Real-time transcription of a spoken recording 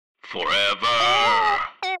Forever.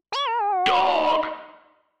 Dog.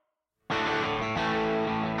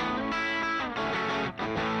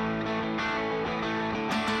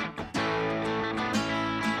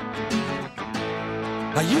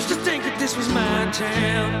 I used to think that this was my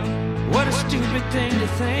town. What a stupid thing to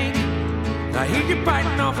think. I hear you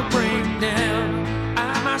biting off a breakdown.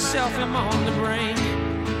 I myself am on the brink.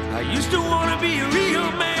 I used to want to be a real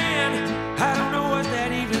man. I don't know what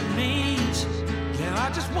that even means. Now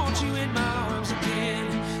I just want you in my arms again,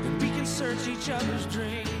 and we can search each other's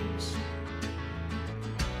dreams.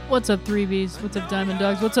 What's up, 3Bs? What's up, Diamond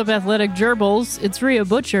Dogs? What's up, Athletic Gerbils? It's Rio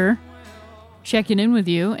Butcher checking in with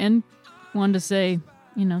you, and wanted to say,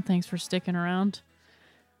 thanks for sticking around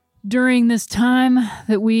during this time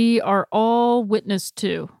that we are all witness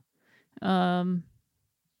to. There's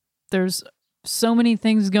so many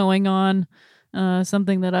things going on.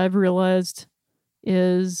 Something that I've realized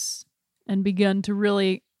is, and begun to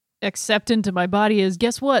really accept into my body is,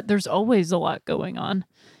 guess what? There's always a lot going on.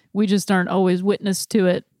 We just aren't always witness to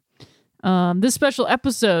it. This special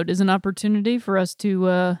episode is an opportunity for us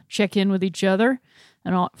to check in with each other,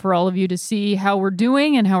 and for all of you to see how we're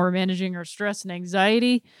doing and how we're managing our stress and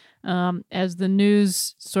anxiety as the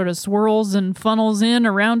news sort of swirls and funnels in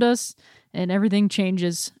around us and everything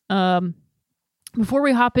changes. Before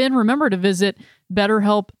we hop in, remember to visit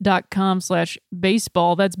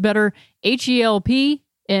betterhelp.com/baseball. That's better, H-E-L-P,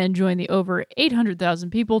 and join the over 800,000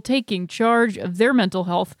 people taking charge of their mental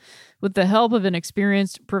health with the help of an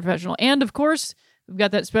experienced professional. And of course, we've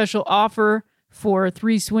got that special offer for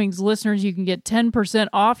Three Swings listeners. You can get 10%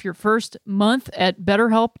 off your first month at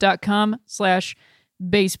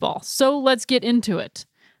betterhelp.com/baseball. So let's get into it.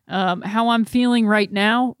 How I'm feeling right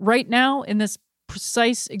now in this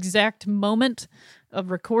precise exact moment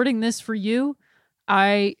of recording this for you,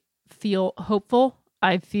 I feel hopeful.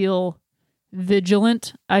 I feel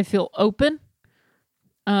vigilant. I feel open.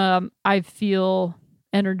 I feel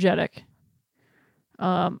energetic.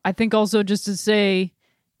 I think also, just to say,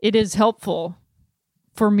 it is helpful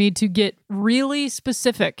for me to get really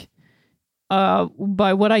specific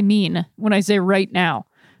by what I mean when I say right now,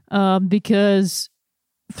 because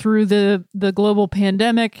through the global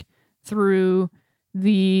pandemic, through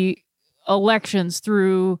the elections,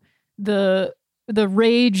 through the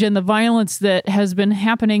rage and the violence that has been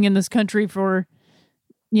happening in this country for,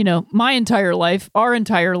 my entire life, our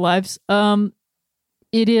entire lives,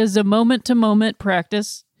 it is a moment-to-moment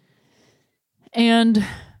practice. And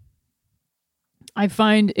I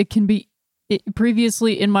find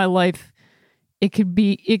previously in my life, I could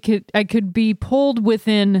be pulled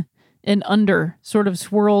within and under, sort of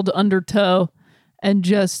swirled undertow, and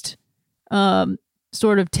just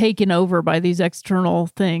sort of taken over by these external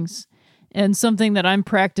things. And something that I'm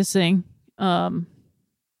practicing right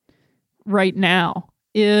now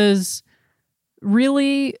is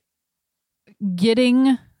really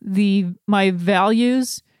getting my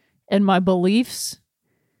values and my beliefs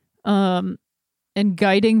and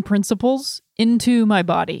guiding principles into my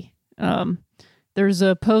body. There's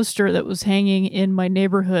a poster that was hanging in my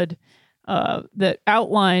neighborhood that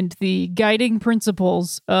outlined the guiding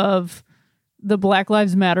principles of the Black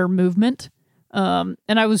Lives Matter movement. And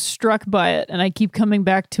I was struck by it, and I keep coming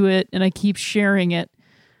back to it, and I keep sharing it.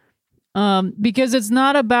 Because it's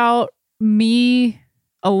not about me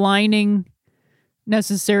aligning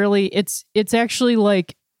necessarily. It's actually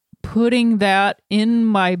like putting that in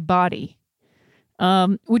my body.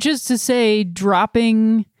 Which is to say,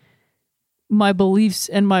 dropping my beliefs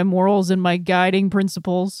and my morals and my guiding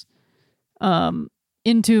principles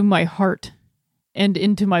into my heart and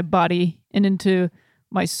into my body and into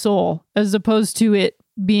my soul, as opposed to it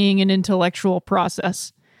being an intellectual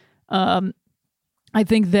process. I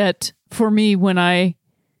think that for me, when I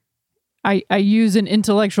use an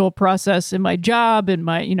intellectual process in my job and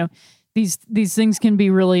my, these things can be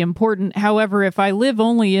really important. However, if I live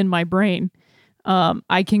only in my brain,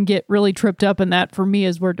 I can get really tripped up, and that for me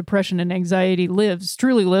is where depression and anxiety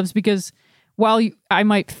truly lives, because while I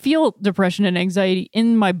might feel depression and anxiety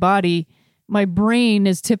in my body, my brain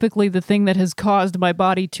is typically the thing that has caused my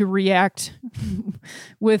body to react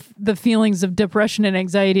with the feelings of depression and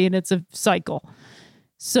anxiety, and it's a cycle.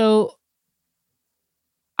 So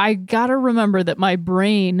I gotta remember that my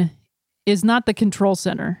brain is not the control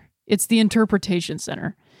center. It's the interpretation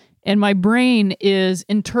center. And my brain is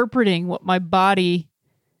interpreting what my body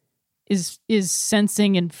is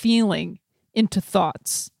sensing and feeling into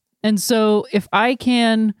thoughts. And so if I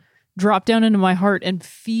can drop down into my heart and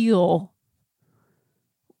feel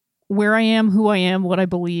where I am, who I am, what I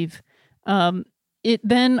believe, it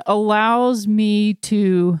then allows me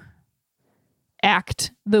to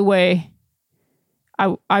act the way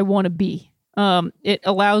I want to be. It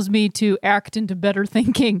allows me to act into better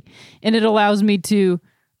thinking, and it allows me to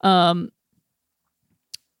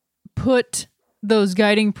put those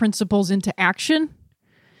guiding principles into action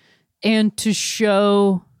and to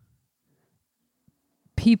show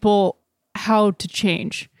people how to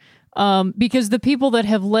change. Because the people that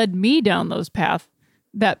have led me down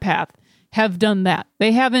that path have done that.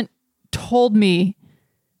 They haven't told me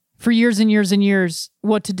for years and years and years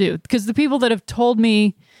what to do. Because the people that have told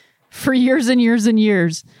me for years and years and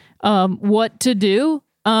years what to do,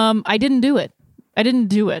 I didn't do it.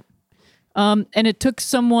 And it took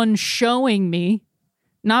someone showing me,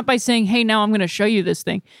 not by saying, hey, now I'm going to show you this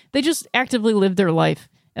thing. They just actively lived their life.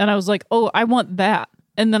 And I was like, oh, I want that.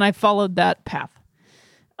 And then I followed that path.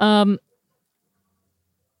 And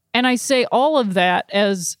I say all of that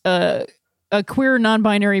as a queer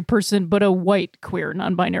non-binary person, but a white queer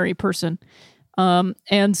non-binary person.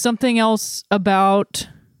 And something else about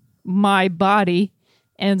my body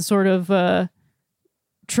and sort of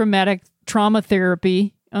trauma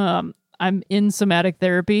therapy. I'm in somatic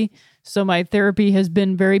therapy, so my therapy has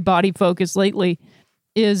been very body focused lately.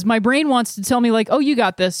 Is my brain wants to tell me like, oh, you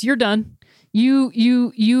got this, you're done.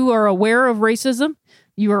 You are aware of racism.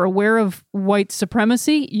 You are aware of white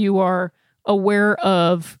supremacy. You are aware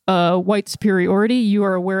of white superiority. You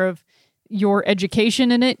are aware of your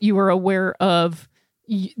education in it. You are aware of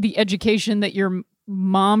the education that your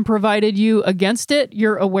mom provided you against it.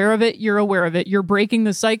 You're aware of it. You're breaking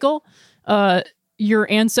the cycle.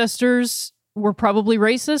 Your ancestors were probably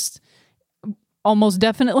racist, almost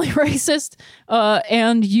definitely racist,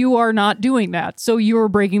 and you are not doing that. So you are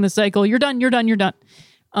breaking the cycle. You're done.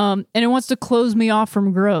 And it wants to close me off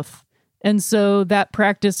from growth. And so that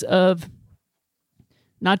practice of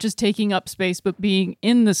not just taking up space, but being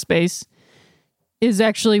in the space is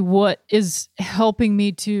actually what is helping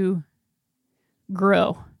me to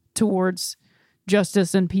grow towards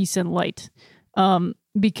justice and peace and light.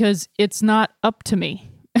 Because it's not up to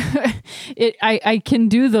me. I can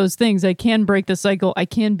do those things. I can break the cycle. I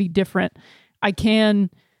can be different. I can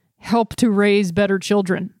help to raise better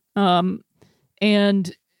children.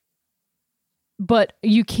 But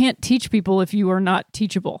you can't teach people if you are not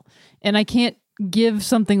teachable. And I can't give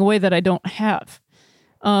something away that I don't have.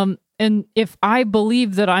 And if I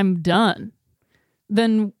believe that I'm done,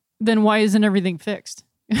 then why isn't everything fixed?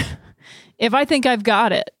 If I think I've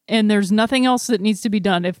got it and there's nothing else that needs to be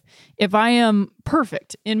done, if I am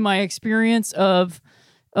perfect in my experience of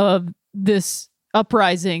this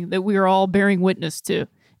uprising that we are all bearing witness to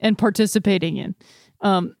and participating in,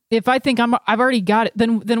 if I think I've already got it,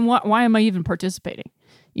 then why am I even participating?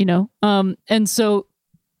 And so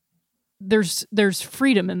there's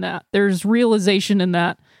freedom in that. There's realization in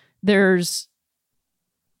that. There's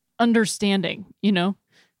understanding.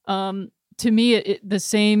 To me, the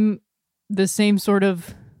same sort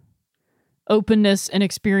of openness and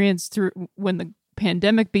experience through when the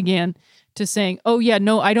pandemic began to saying, oh yeah,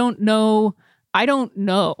 no, I don't know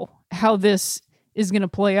how this is going to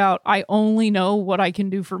play out. I only know what I can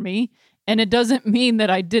do for me. And it doesn't mean that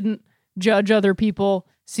I didn't judge other people,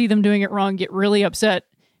 see them doing it wrong, get really upset.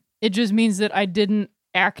 It just means that I didn't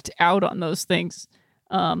act out on those things.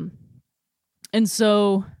 And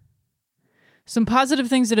so some positive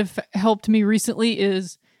things that have helped me recently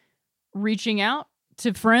is reaching out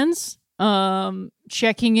to friends,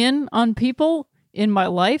 checking in on people in my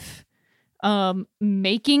life,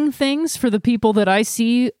 making things for the people that I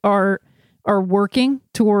see are working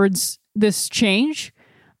towards this change,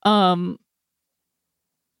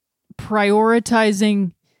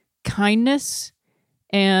 prioritizing kindness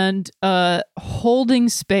and holding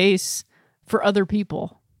space for other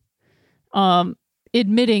people.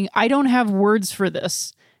 Admitting I don't have words for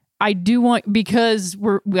this. I do want, because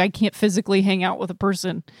I can't physically hang out with a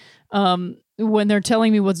person when they're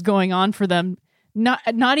telling me what's going on for them.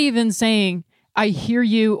 Not even saying I hear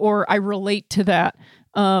you or I relate to that.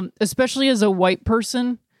 Especially as a white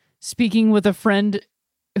person speaking with a friend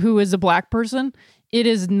who is a black person, it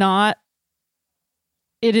is not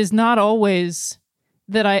always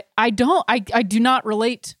that I do not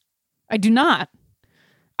relate. I do not.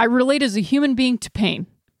 I relate as a human being to pain.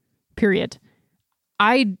 Period.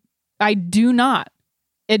 I do not.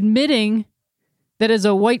 Admitting that as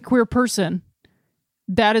a white queer person,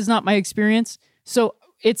 that is not my experience. So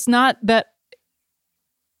it's not that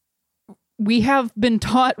we have been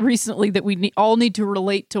taught recently that we all need to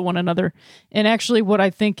relate to one another. And actually what I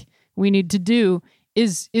think we need to do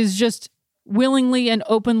is just willingly and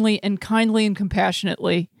openly and kindly and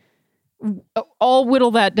compassionately all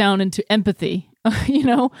whittle that down into empathy,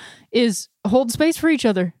 is hold space for each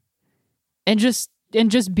other and just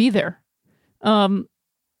be there.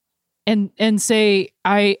 and say,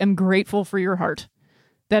 I am grateful for your heart.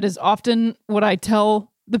 That is often what I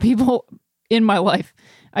tell the people in my life.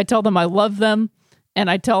 I tell them I love them, and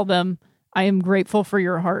I tell them I am grateful for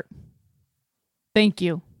your heart. Thank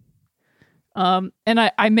you. And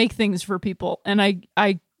I make things for people, and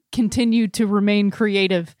I continue to remain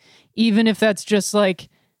creative, even if that's just like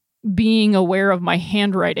being aware of my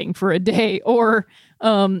handwriting for a day, or,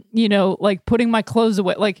 like putting my clothes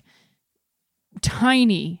away, like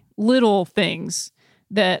tiny little things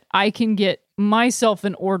that I can get myself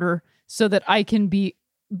in order so that I can be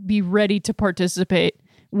ready to participate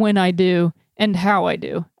when I do and how I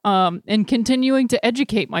do, and continuing to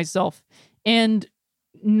educate myself and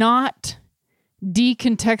not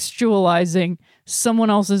decontextualizing someone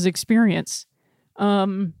else's experience,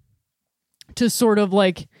 to sort of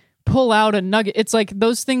like pull out a nugget. It's like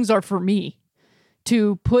those things are for me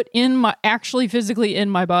to put in actually physically in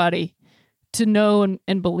my body, to know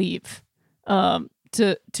and believe,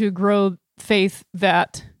 to grow faith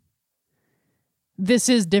that this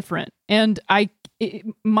is different. And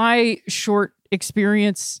my short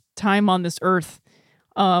experience time on this earth,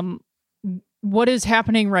 what is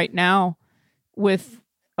happening right now with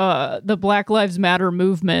the Black Lives Matter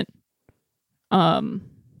movement,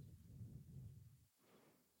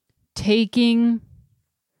 taking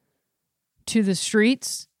to the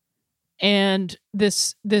streets, and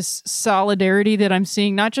this solidarity that I'm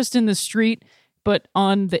seeing, not just in the street, but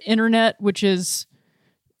on the internet, which is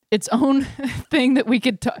its own thing that we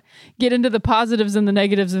could get into the positives and the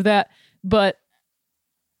negatives of that. But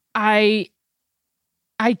we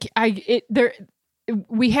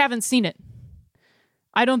haven't seen it.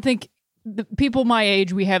 I don't think the people my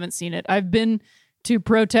age, we haven't seen it. I've been to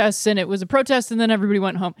protests, and it was a protest and then everybody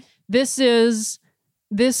went home. This is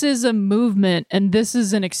a movement, and this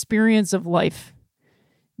is an experience of life.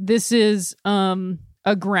 This is a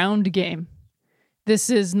ground game. This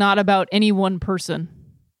is not about any one person.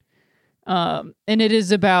 And it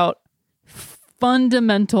is about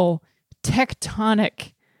fundamental,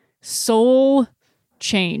 tectonic soul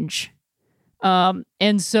change.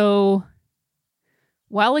 And so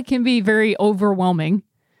while it can be very overwhelming,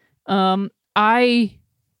 I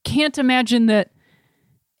can't imagine that.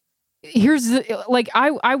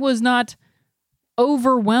 I was not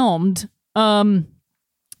overwhelmed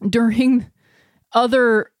during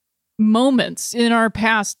other moments in our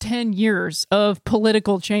past 10 years of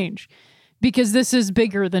political change, because this is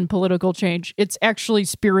bigger than political change. It's actually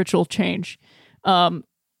spiritual change.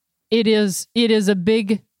 It is a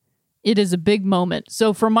big moment.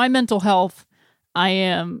 So for my mental health, I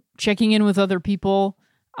am checking in with other people.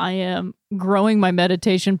 I am growing my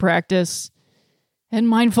meditation practice and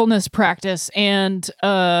mindfulness practice, and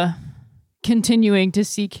continuing to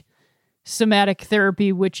seek somatic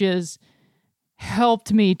therapy, which has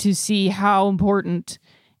helped me to see how important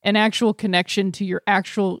an actual connection to your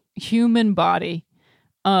actual human body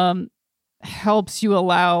helps you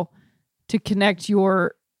allow to connect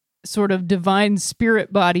your sort of divine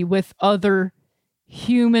spirit body with other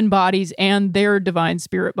human bodies and their divine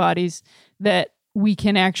spirit bodies, that we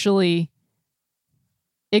can actually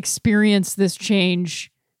experience this change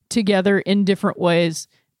together in different ways,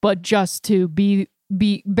 but just to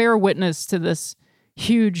bear witness to this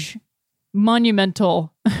huge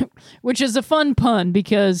monumental, which is a fun pun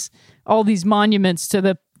because all these monuments to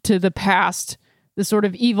the past, the sort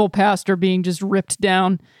of evil past, are being just ripped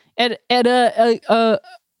down at a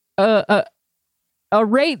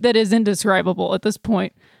rate that is indescribable at this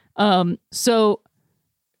point. So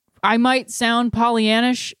I might sound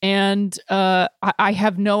Pollyannish, and I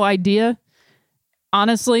have no idea,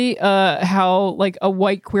 honestly, how like a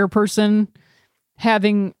white queer person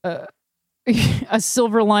having a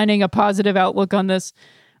silver lining, a positive outlook on this.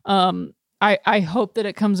 I hope that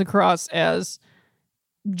it comes across as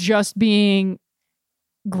just being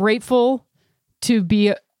grateful to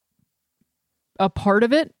be a part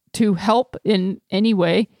of it, to help in any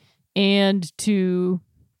way, and to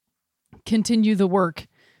continue the work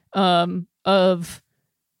of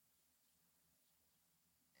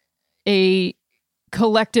a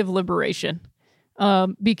collective liberation,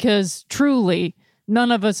 because truly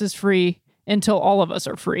none of us is free until all of us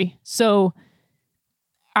are free. So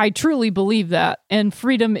I truly believe that, and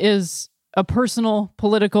freedom is a personal,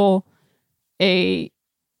 political, a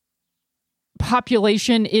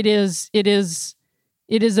population. It is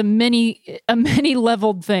a many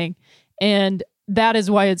leveled thing, and that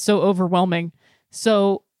is why it's so overwhelming.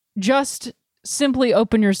 So just simply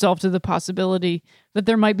open yourself to the possibility that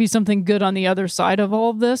there might be something good on the other side of all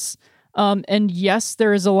of this. And yes,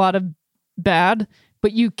 there is a lot of bad,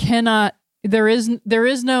 but you cannot, there is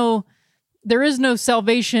no there is no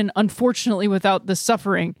salvation, unfortunately, without the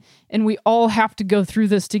suffering. And we all have to go through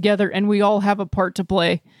this together, and we all have a part to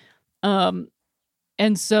play. And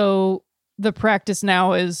so the practice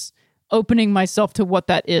now is opening myself to what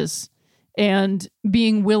that is and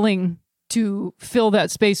being willing to fill that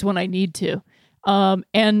space when I need to.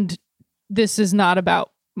 And this is not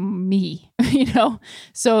about me,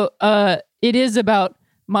 So it is about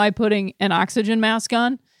my putting an oxygen mask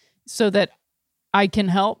on so that I can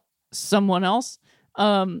help someone else.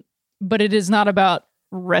 But it is not about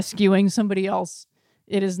rescuing somebody else.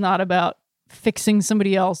 It is not about fixing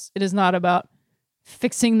somebody else. It is not about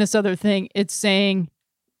fixing this other thing. It's saying,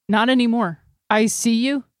 not anymore. I see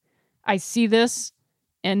you. I see this.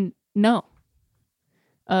 And no.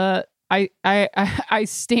 I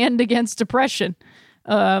stand against depression.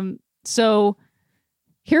 So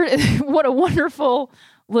here, what a wonderful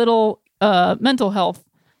little mental health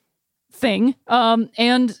thing.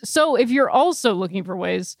 And so if you're also looking for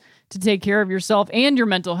ways to take care of yourself and your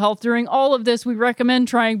mental health during all of this, we recommend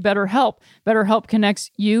trying BetterHelp. BetterHelp connects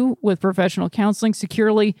you with professional counseling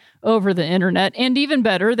securely over the internet. And even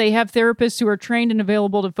better, they have therapists who are trained and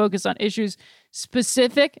available to focus on issues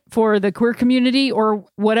specific for the queer community or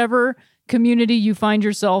whatever community you find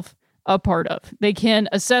yourself a part of. They can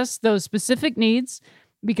assess those specific needs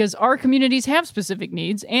because our communities have specific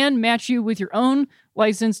needs and match you with your own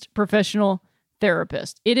licensed professional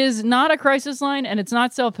therapist. It is not a crisis line and it's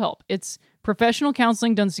not self-help. It's professional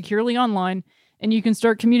counseling done securely online, and you can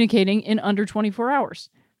start communicating in under 24 hours.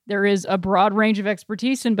 There is a broad range of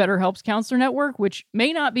expertise in BetterHelp's counselor network, which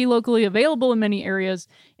may not be locally available in many areas,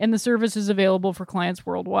 and the service is available for clients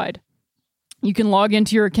worldwide. You can log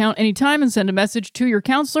into your account anytime and send a message to your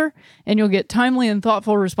counselor, and you'll get timely and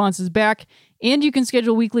thoughtful responses back, and you can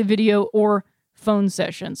schedule weekly video or phone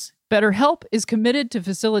sessions. BetterHelp is committed to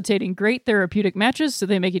facilitating great therapeutic matches, so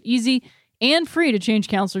they make it easy and free to change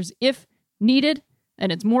counselors if needed, and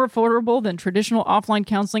it's more affordable than traditional offline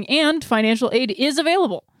counseling, and financial aid is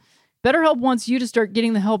available. BetterHelp wants you to start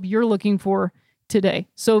getting the help you're looking for today.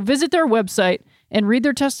 So visit their website and read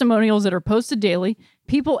their testimonials that are posted daily.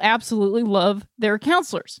 People absolutely love their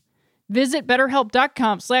counselors. Visit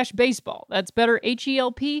BetterHelp.com/baseball. That's better,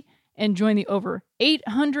 HELP, and join the over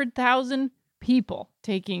 800,000 people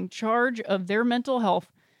taking charge of their mental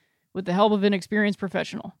health with the help of an experienced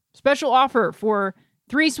professional. Special offer for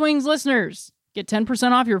 3 Swings listeners. Get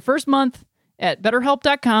 10% off your first month at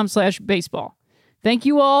BetterHelp.com/baseball. Thank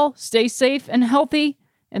you all. Stay safe and healthy.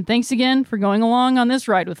 And thanks again for going along on this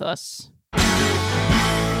ride with us.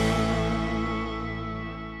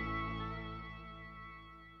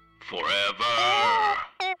 Forever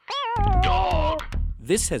Dog.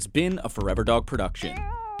 This has been a Forever Dog production.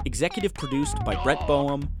 Executive produced by Brett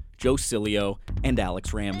Boehm, Joe Cilio, and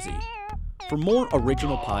Alex Ramsey. For more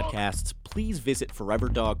original podcasts, please visit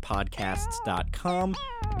foreverdogpodcasts.com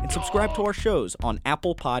and subscribe to our shows on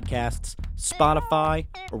Apple Podcasts, Spotify,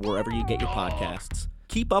 or wherever you get your podcasts.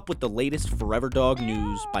 Keep up with the latest Forever Dog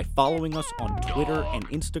news by following us on Twitter and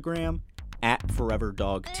Instagram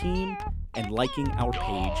 @ForeverDogTeam and liking our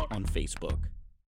page on Facebook.